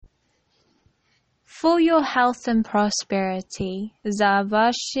For your health and prosperity, za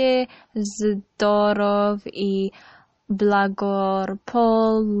vaše zdorov I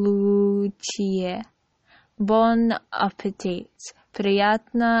благополучие. Bon appetit.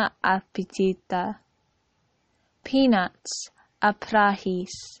 Приятного аппетита. Peanuts,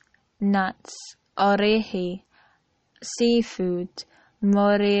 aprahis, nuts, orehi, seafood,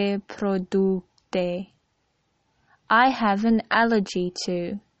 морепродукты. I have an allergy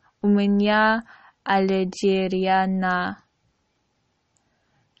to. У меня аллергия на.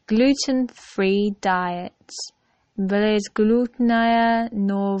 Gluten-free diets. Безглютная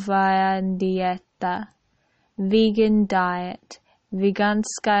новая диета. Vegan diet.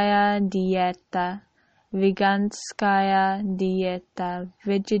 Veganskaya dieta. Veganskaya dieta.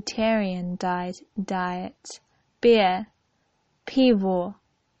 Vegetarian diet. Beer. Pivo.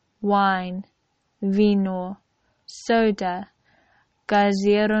 Wine. Vino. Soda.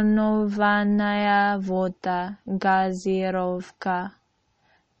 Газированная вода. Газировка.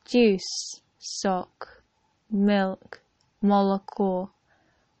 Juice. Sok. Milk. Молоко.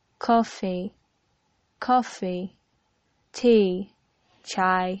 Coffee. Coffee. Tea.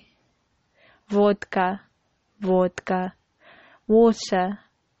 Chai. Vodka. Vodka. Water.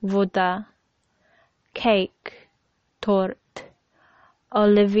 Voda. Cake. Tort.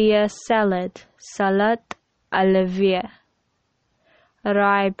 Olivia salad. Salad. Olivia.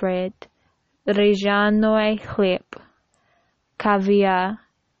 Rye bread. Ржаной хлеб. Caviar.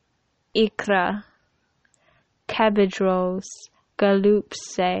 Икра. Cabbage rolls.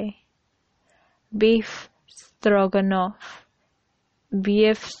 Голубцы. Beef stroganoff.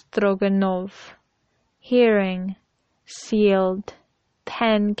 Beef stroganoff. Herring. Sealed.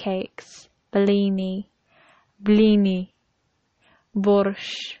 Pancakes. Blini. Blini.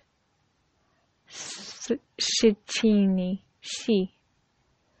 Борщ. Shchini. Shi.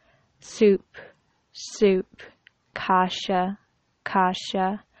 Soup. Soup. Kasha.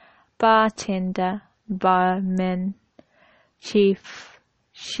 Kasha. Bartender. Barman. Chief.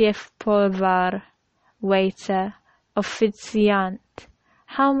 Chef повар. Waiter. Officiant.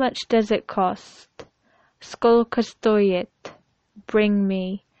 How much does it cost? Сколько стоит? Bring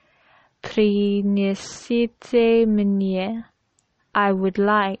me. Принесите мне. I would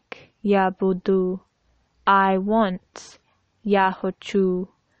like. Я буду. I want. Я хочу.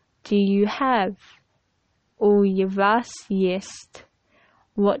 Do you have? У вас есть.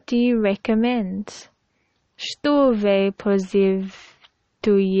 What do you recommend? Что вы посоветуете?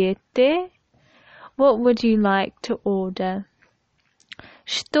 What would you like to order?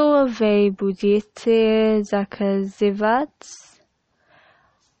 Что вы будете заказывать?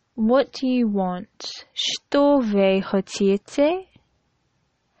 What do you want? Что вы хотите?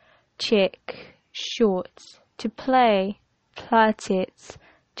 Check. Short. To play. Платить.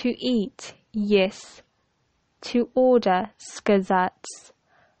 To eat. Yes. To order. Сказать.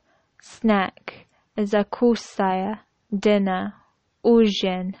 Snack. Закусая. Dinner.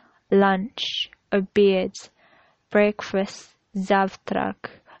 Ужин. Lunch. Обед. Breakfast.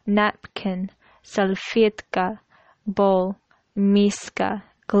 Завтрак. Napkin. Салфетка. Bowl. Миска.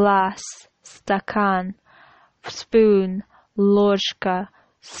 Glass. Стакан. Spoon. Ложка.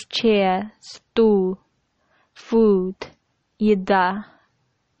 Chair. Стул. Food. Еда.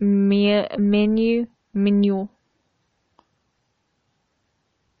 Menu. Меню.